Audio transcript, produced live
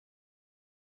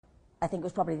I think it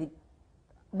was probably the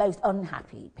most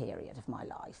unhappy period of my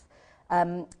life.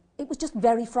 It was just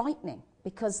very frightening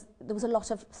because there was a lot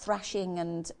of thrashing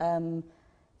and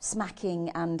smacking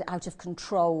and out of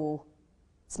control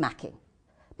smacking,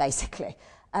 basically.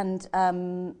 And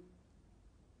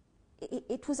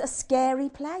it was a scary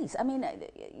place. I mean,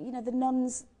 you know, the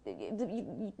nuns,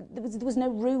 there was no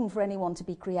room for anyone to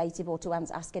be creative or to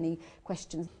ask any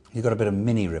questions. You got a bit of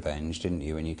mini revenge, didn't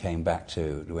you, when you went back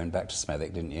to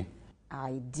Smethwick, didn't you?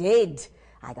 I did.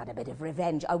 I got a bit of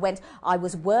revenge. I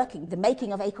was working the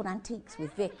making of Acorn Antiques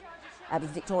with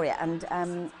Victoria, and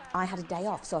I had a day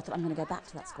off, so I thought I'm going to go back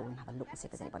to that school and have a look and see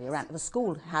if there's anybody around. The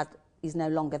school is no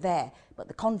longer there, but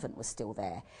the convent was still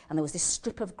there, and there was this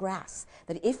strip of grass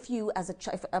that if you,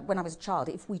 when I was a child,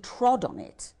 if we trod on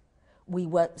it, we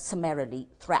were summarily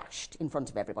thrashed in front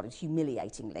of everybody,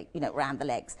 humiliatingly, you know, around the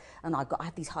legs. And I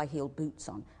had these high-heeled boots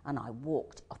on, and I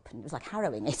walked up, and it was like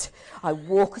harrowing it. I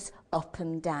walked up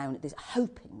and down,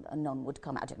 hoping that a nun would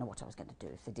come. I don't know what I was going to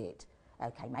do if they did.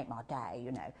 Okay, make my day,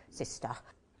 you know, sister.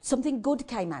 Something good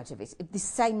came out of it. This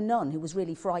same nun who was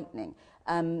really frightening,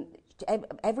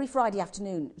 every Friday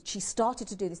afternoon, she started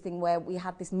to do this thing where we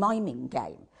had this miming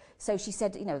game. So she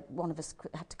said, you know, one of us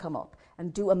had to come up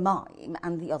and do a mime,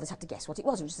 and the others had to guess what it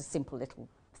was. It was just a simple little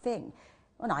thing.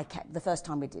 When the first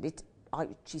time we did it,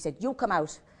 she said, "You'll come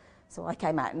out." So I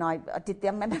came out, and I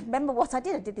remember what I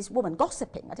did. I did this woman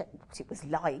gossiping. I don't know what it was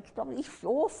like. Probably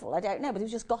awful. I don't know, but it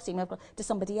was just gossiping to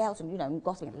somebody else, and you know,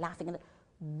 gossiping and laughing. And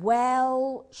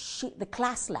well, the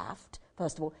class laughed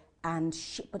first of all,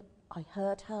 but I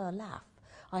heard her laugh.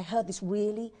 I heard this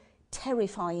really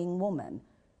terrifying woman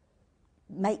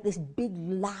make this big,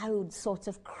 loud sort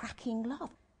of cracking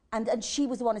laugh. And she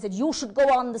was the one who said, "You should go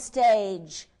on the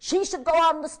stage. She should go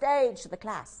on the stage," to the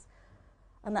class.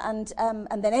 And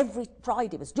then every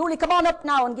Friday was, "Julie, come on up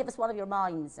now and give us one of your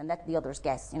mimes and let the others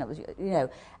guess."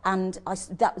 And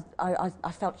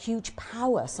I felt huge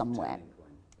power somewhere.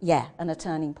 Yeah, and a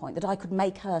turning point, that I could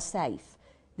make her safe.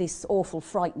 This awful,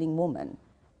 frightening woman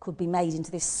could be made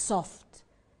into this soft,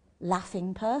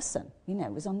 laughing person. You know,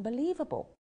 it was unbelievable.